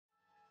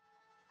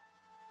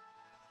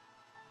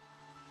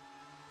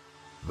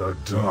The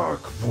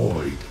dark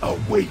void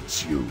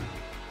awaits you.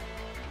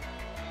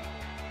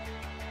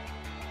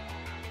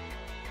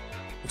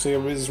 Looks like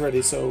everybody's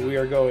ready, so we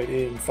are going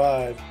in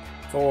 5,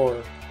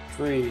 4,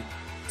 3,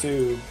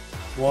 2,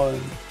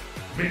 1.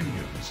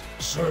 Minions,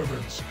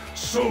 servants,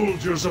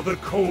 soldiers of the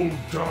cold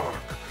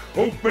dark,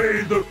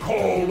 obey the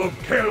call of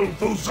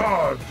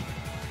Kel'Thuzad!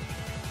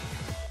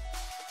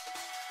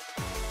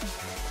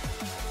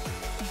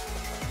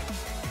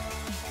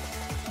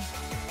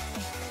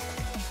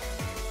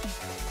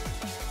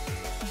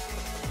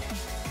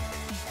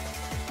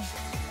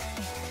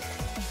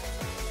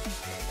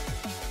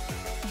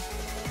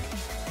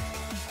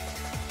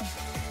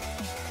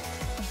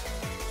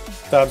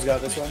 Tab's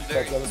got this one.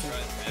 Tab's got this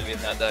one.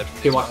 Maybe not that.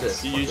 Okay, watch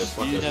this. You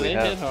have it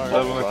hit hard.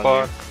 11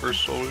 o'clock for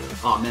soldier.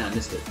 Oh man, I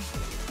missed it.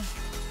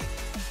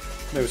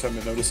 Maybe it's time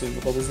to noticing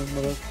the bubbles in the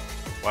middle.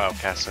 Wow,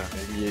 Casa.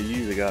 You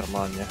usually got them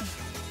on you.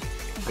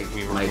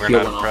 We're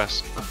not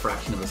impressed. A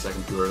fraction of a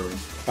second too early.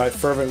 Alright,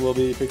 Fervent will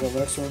be picking up the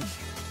next one.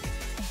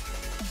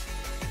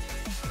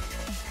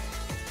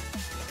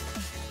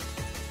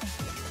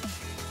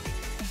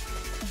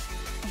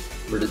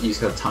 You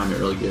just gotta time it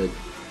really good.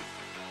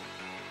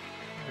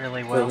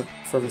 Really well.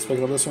 Fervent's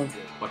picking up this one.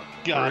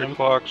 Got 3 him.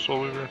 o'clock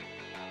soldier.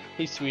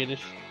 He's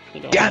Swedish.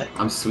 Got it.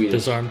 I'm Swedish.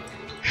 Disarm.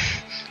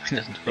 He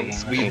doesn't speak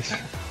Swedish.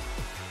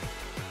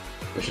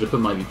 I should have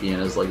put my VPN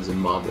as like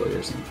Zimbabwe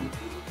or something.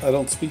 I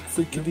don't speak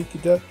freaky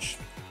deaky Dutch.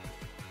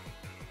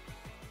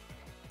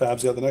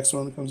 Bab's got the next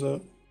one that comes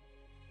out.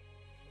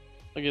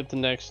 I'll get the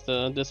next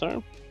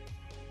disarm.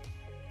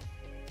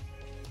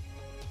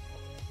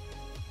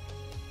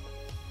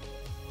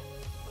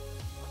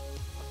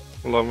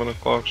 $11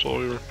 o'clock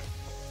soldier.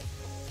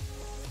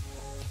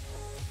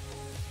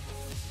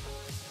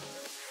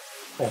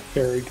 Oh,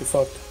 Harry, get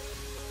fucked.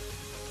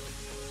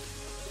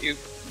 You,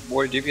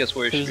 DPS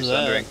warrior should be Who's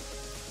that? sundering.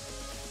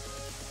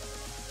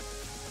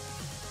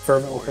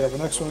 Fervent will pick up the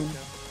next one.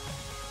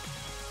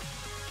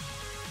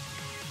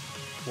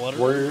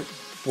 Water?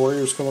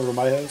 Warriors come over to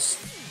my house.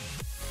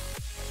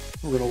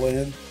 We're gonna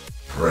land.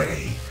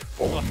 Pray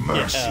for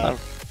mercy. Yeah.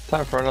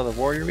 Time for another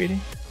warrior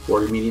meeting?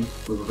 Warrior meeting,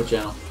 move up a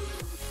channel.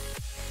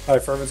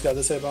 Alright, Fervent's got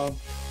this A-bomb.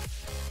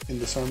 Can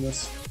disarm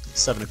this.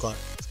 7 o'clock.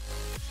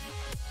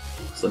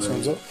 So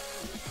Disarms up.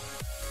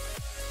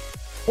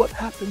 What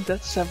happened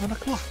at 7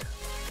 o'clock?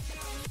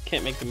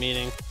 Can't make the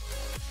meeting.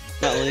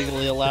 Not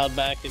legally allowed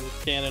back in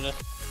Canada.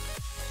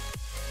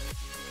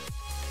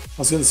 I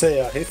was gonna say,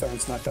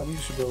 Haytharn's not coming.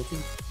 You should be able to.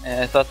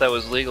 I thought that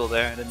was legal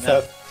there. I didn't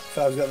know.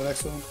 Fab's got the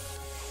next one.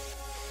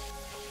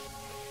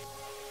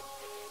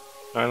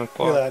 9 Look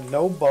o'clock. at that,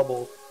 no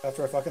bubble.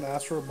 After I fucking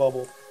asked for a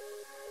bubble.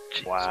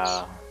 Jesus.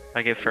 Wow.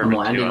 I get I'm Fervent 2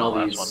 landing on the all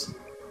last these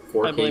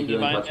one. 4K I blame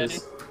healing Divine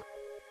touches.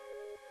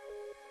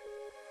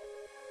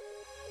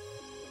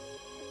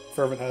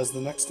 Fervent has the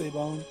next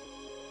A-bomb.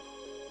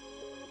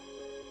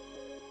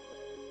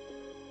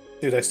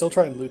 Dude, I still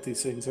try and loot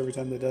these things every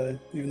time they die.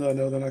 Even though I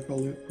know they're not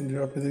gonna loot and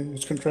drop anything. I'm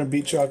just gonna try and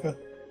beat Shaka.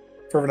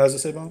 Fervent has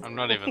this A-bomb. I'm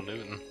not even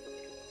looting.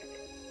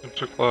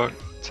 6 o'clock.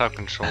 It's how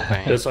control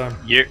thing. Disarm.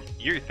 You're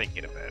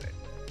thinking about it.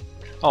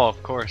 Oh,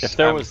 of course. If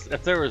there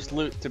was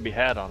loot to be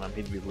had on him,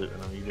 he'd be looting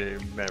him.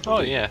 He'd never Oh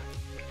loot. yeah.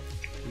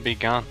 Be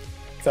gone.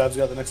 Fab's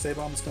got the next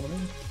A-bomb. It's coming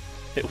in.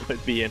 It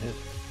would be in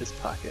his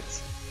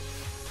pockets.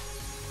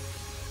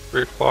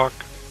 3 o'clock.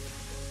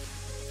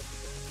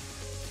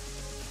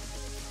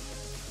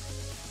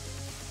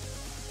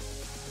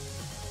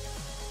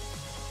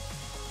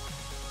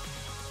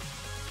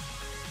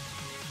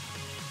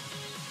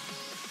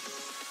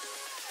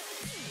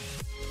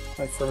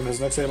 Alright, Fervent has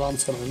the next A-bomb.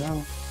 It's coming in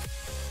now.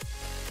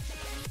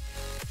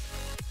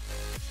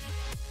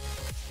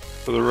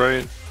 To the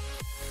right.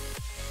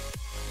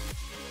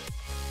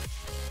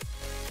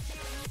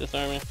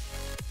 Disarming.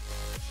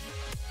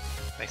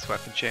 Nice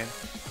weapon chain.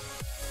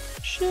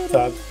 Shit.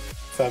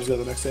 Fab's got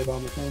the next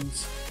A-bomb that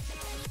comes.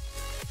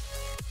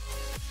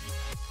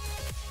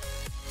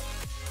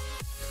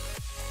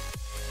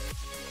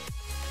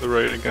 To the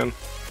right again.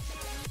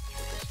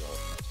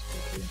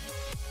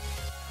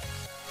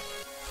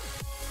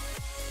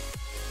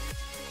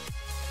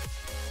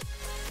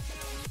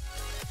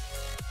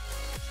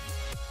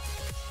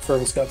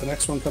 Fervent's got the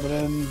next one coming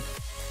in.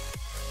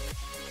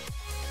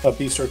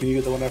 Beastro, can you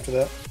get the one after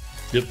that?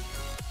 Yep.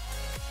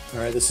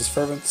 Alright, this is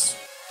Fervent's.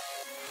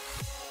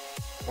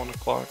 1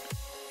 o'clock.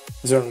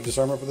 Is there no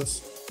disarmor for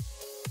this?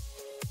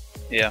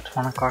 Yeah.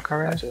 1 o'clock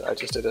already? I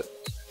just did it.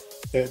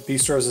 Yeah,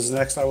 Beastros is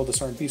next. I will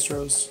disarm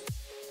Beastros.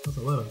 That's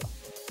a little.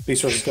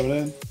 Beastros is coming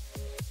in.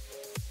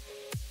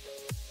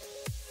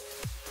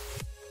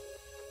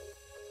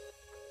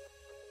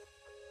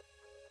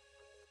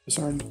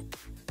 Disarmed.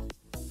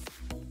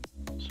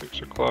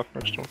 6 o'clock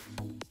next one.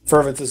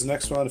 Fervent is the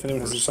next one, if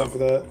anyone has a disarm for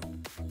that.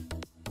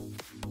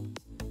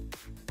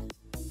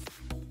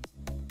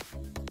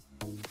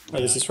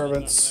 Alright, this is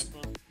Fervent's.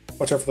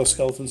 Watch out for those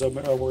skeletons,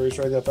 warriors,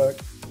 drag that back.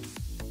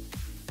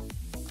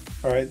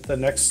 Alright, the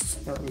next.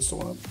 Alright, there's still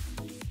one up.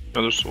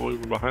 Another soldier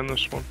behind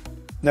this one.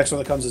 Next one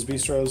that comes is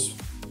Beastros.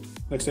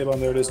 Next A-bomb,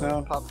 there it is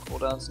now. Pop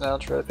cooldowns now,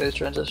 try phase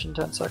transition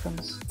 10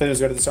 seconds. Then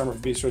he's got to disarm for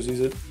Bistros, use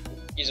it.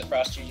 Use a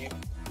Frost GG.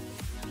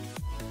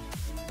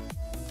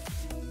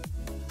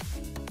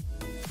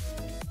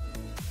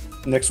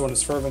 Next one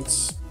is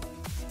Fervents.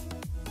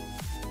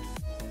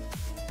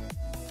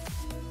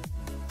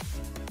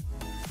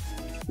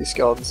 These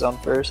skeletons down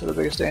first are the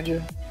biggest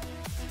danger.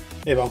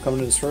 A-bomb coming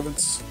to his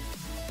Fervents.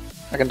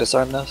 I can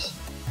disarm this.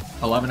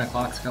 11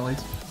 o'clock,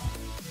 Skellies.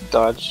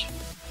 Dodge.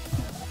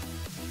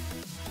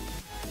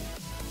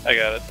 I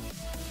got it.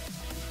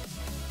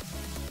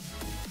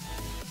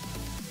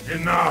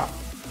 Enough!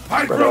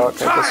 I Spread grow out,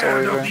 take the Soul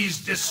tired Reaver. of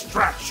these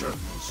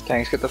distractions!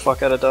 Tanks, get the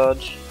fuck out of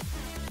dodge.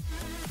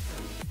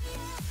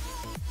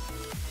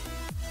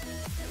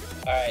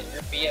 Alright,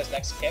 Group B has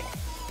next kick.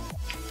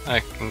 I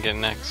can get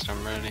next,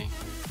 I'm ready.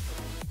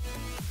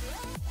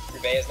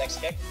 Group A has next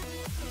kick.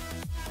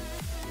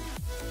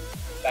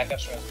 Back up,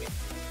 Schmosby.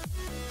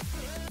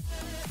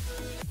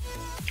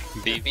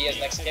 Group B has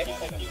next kick.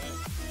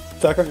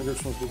 Attack on your group,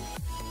 Schmosby.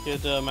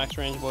 Get max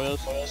range boils.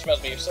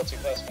 Schmosby, you're still too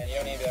close, man. You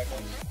don't need to be that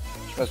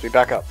close. Schmosby,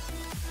 back up.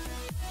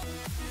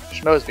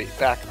 Schmosby,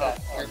 back up.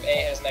 Group A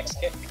has next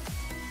kick.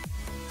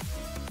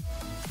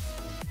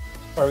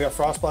 Alright, we got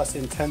Frost Blast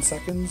in 10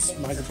 seconds.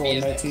 Mind Control in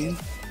 19.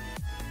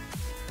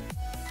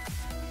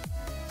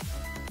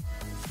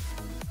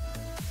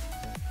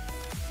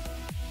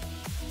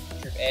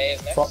 Group A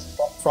is next.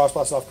 Frost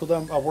Blast off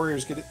cooldown.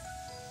 Warriors get it.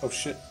 Oh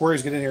shit.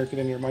 Warriors get in here, get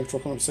in here. Mind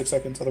Control coming up 6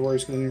 seconds. Other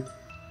Warriors get in here.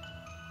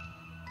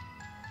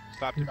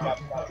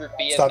 Group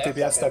B is Stop next.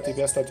 DPS, stop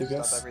DPS, stop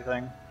DPS. Stop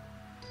everything.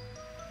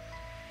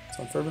 It's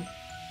on Fervent.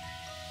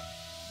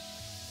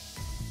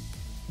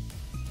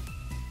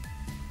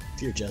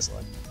 Pure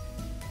Jesselin.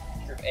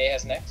 Group A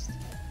has next.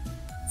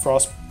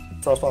 Frost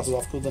Blast is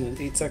off cooldown in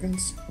 8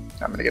 seconds.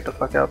 I'm gonna get the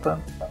fuck out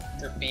then.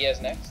 Group B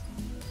has next.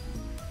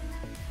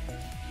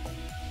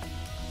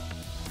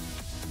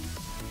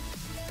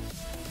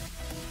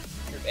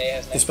 Group A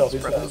has next. Dispel,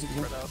 Spread out,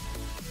 dispel. spread out.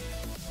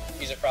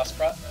 Use a Frost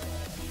Prot.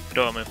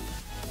 Don't move.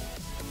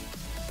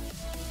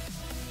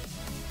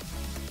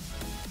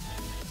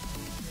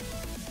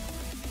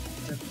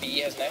 Group B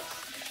has next.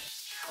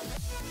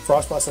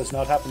 Frost Blast has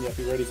not happened yet.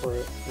 Be ready for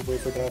it. We'll wait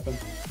for it to happen.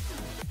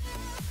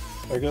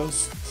 There it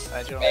goes.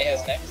 Group A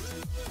has next.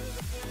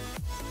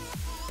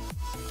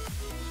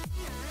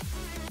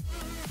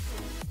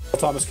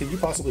 Thomas, can you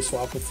possibly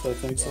swap with the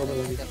tanks a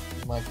little bit?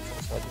 My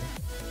control side.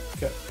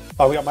 Okay.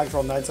 We got Mind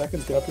Control in 9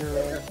 seconds. Get up here.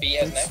 Group B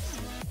has tanks. next.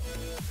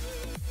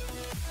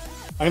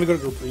 I'm gonna go to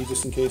Group 3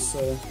 just in case.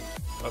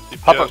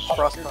 Pop up,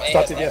 Frost Group Prot. A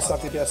Stop has DPS, next. stop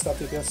DPS, stop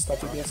DPS, stop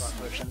DPS.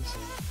 Motions.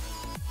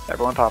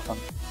 Everyone pop them.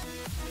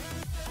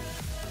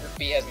 Group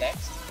B has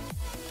next.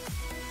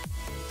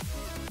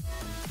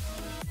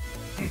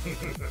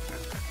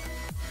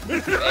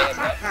 Group A has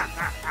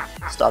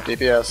next. Stop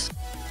DPS.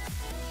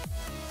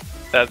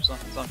 Fab's on,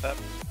 it's on Fab.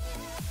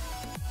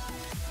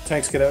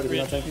 Tanks get out if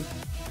you're not tanking.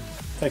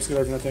 Tanks get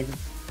out if you're not tanking.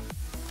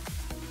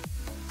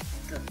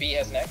 Group B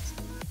has next.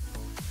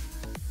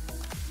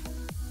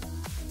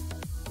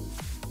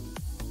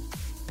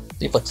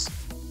 Deflex.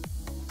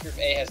 Group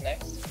A has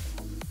next.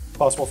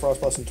 Possible Frost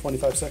Blast in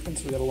 25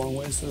 seconds. We got a long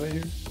ways to wait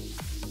here.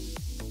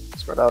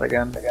 Spread out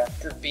again.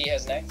 Group B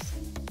has next.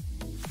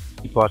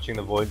 Keep watching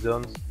the void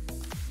zones.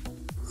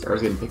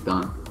 Sarah's getting picked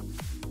on.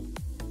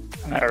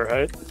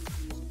 Alright.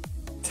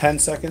 10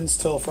 seconds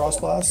till Frost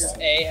Blast.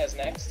 Group A has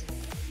next.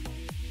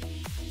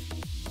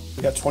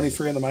 We got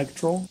 23 on the Mind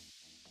Control.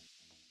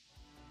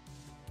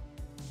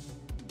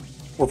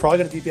 We're probably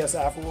gonna DPS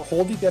after. We'll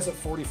hold DPS at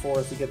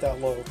 44 if we get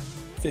that low.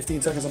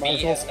 15 seconds of Mind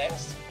B Control. has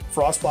next.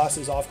 Frost Blast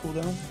is off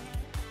cooldown.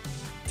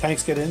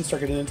 Tanks get in.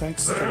 Start getting in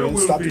tanks. Start There getting in.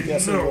 will Stop be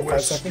DPS in no about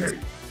 5 seconds.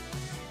 escape.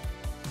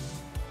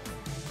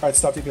 Alright,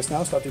 stop DPS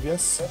now. Stop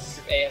DPS.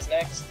 Group A has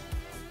next.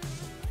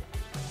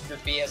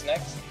 Group B has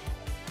next.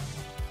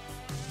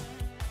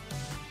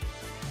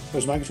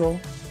 There's Mind Control.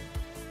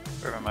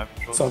 Where am I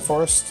control? It's on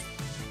Forest.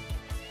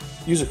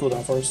 Use a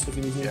cooldown first if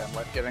you need to. Yeah, I'm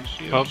life giving.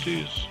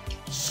 CLCs.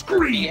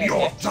 Scream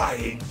your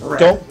dying breath!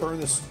 Don't burn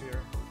this.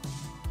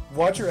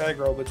 Watch your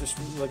aggro, but just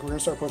like we're gonna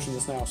start pushing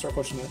this now. Start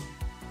pushing it.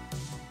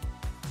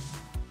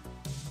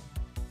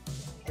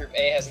 Group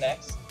A has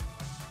next.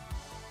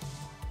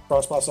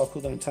 Frost Blast off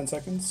cooldown in 10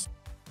 seconds.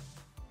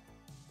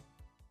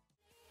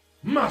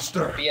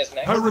 Master, B has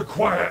next. I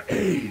require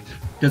aid.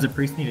 Does a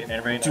priest need an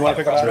end right Do you want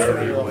to pick up Very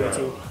after you're okay well.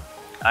 too?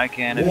 I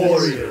can if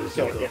Warriors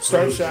of Okay, the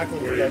start frozen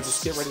shackling. Yeah, waves.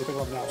 just get ready to pick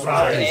them up now. Group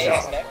Rise A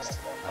has up. next.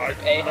 I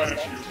Group A has command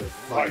next. you to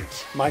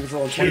fight, Mind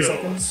Control in 20 kill,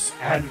 seconds.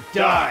 and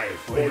die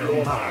for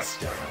your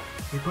master.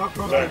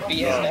 Let B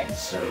has none next.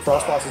 survive.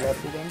 Frost Blast is off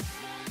cooldown.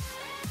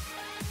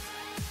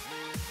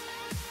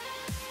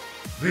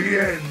 The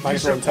end Mind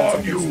is Control in 10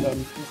 upon seconds. you. And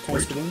then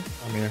tanks get in.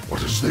 I'm here.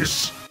 What is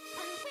this?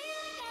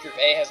 Group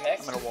A has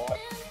next. I'm gonna wall.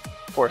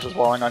 Force is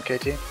walling on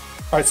KT.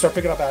 Alright, start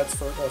picking up ads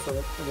for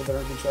the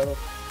Dark Shadow.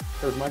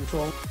 There's Mind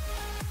Control.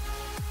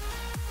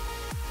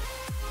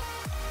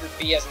 Group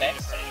B has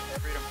next.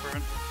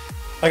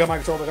 I got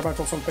Mind Control. I got Mind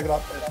Control. Someone pick it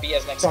up. Group B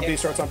has next. It's on kick.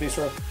 Bistro. It's on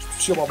Bistro.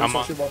 Shield wall, I'm Bistro,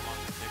 on. shield wall.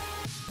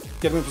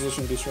 Get him in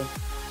position, Bistro.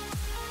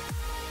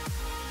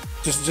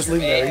 Just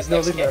leave him there. No,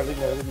 leave him there. Leave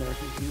him there. Leave him there.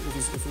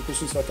 If we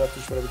push and stuff up,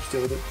 just whatever, just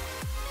deal with it.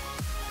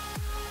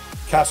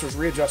 Casters,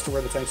 readjust to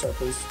where the tanks are,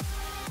 please.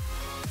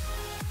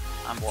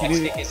 Next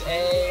kick is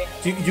A.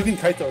 You can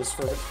kite those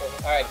for.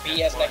 Alright, B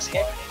has next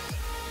kick.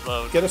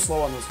 Load. Get a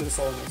slow on those. Get a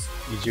slow on those.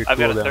 Use your I've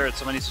got a cooldown. third,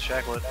 someone needs to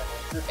shackle it.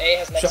 Group A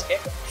has next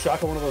kick.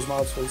 Shaka one of those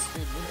mobs, please.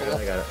 I got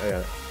it. I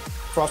got it.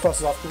 Frostboss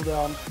is off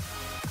cooldown.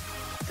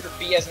 Group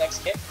B has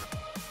next kick.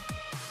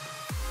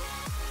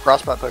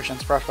 Frostbite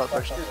potions. Frostbite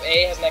potions. Group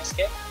A has next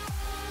kick.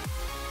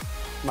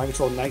 Mind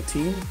control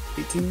 19,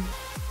 18.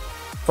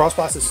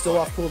 Frostboss is still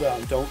off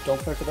cooldown. Don't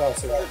connect the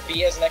battle. Group B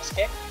has next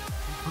kick.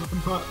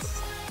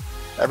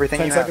 Everything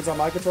 10 you seconds have. on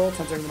mind control.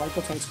 10 seconds on mind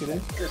control. Tanks get in.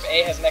 Group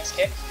A has next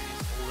kick.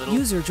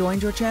 User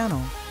joined your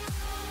channel.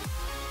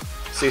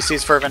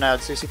 CC's fervent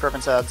ads. CC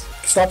fervent ads.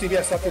 Stop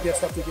DBS. Stop DBS.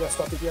 Stop DBS.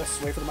 Stop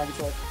DBS. Wait for the mind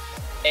control.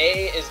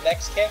 A is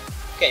next kick.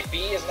 Okay, B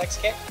is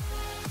next kick.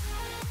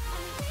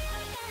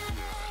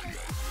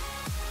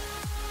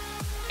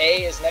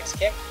 A is next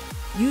kick.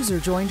 User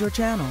joined your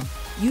channel.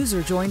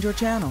 User joined your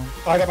channel.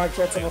 I got mind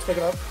control. Someone else pick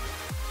it up.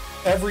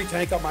 Every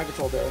tank got mind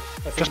control there.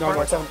 I think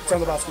no, it's on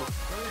the basket.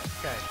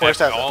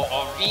 Forest ads.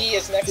 B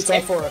is next It's on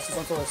kick. for us. It's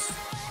on for us.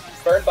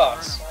 Burn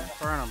box.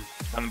 Burn him.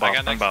 I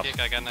got next kick.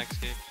 I got next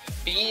kick.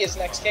 B is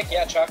next kick.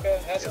 Yeah, Chaka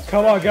has it.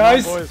 Come on,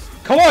 guys!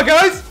 Come on,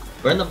 guys!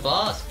 Burn the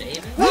boss, baby.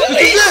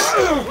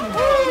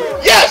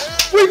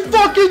 Yes! We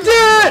fucking did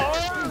it!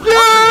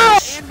 Yeah!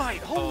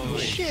 Holy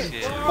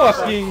shit.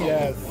 Fucking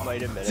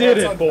yes. Did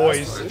it,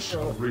 boys.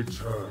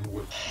 Return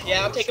with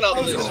Yeah, I'm taking all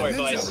the loot. Sorry,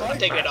 boys. I'm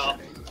taking it all.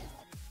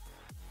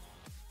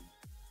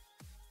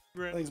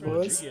 Thanks,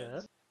 boys.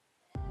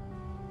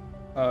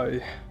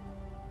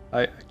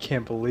 I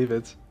can't believe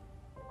it.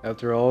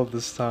 After all of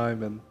this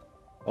time and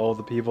all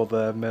the people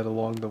that I've met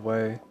along the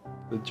way,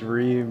 the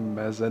dream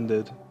has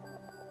ended,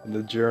 and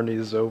the journey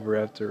is over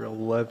after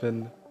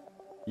 11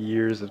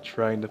 years of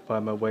trying to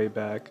find my way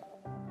back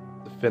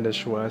to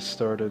finish what I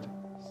started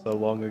so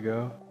long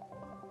ago.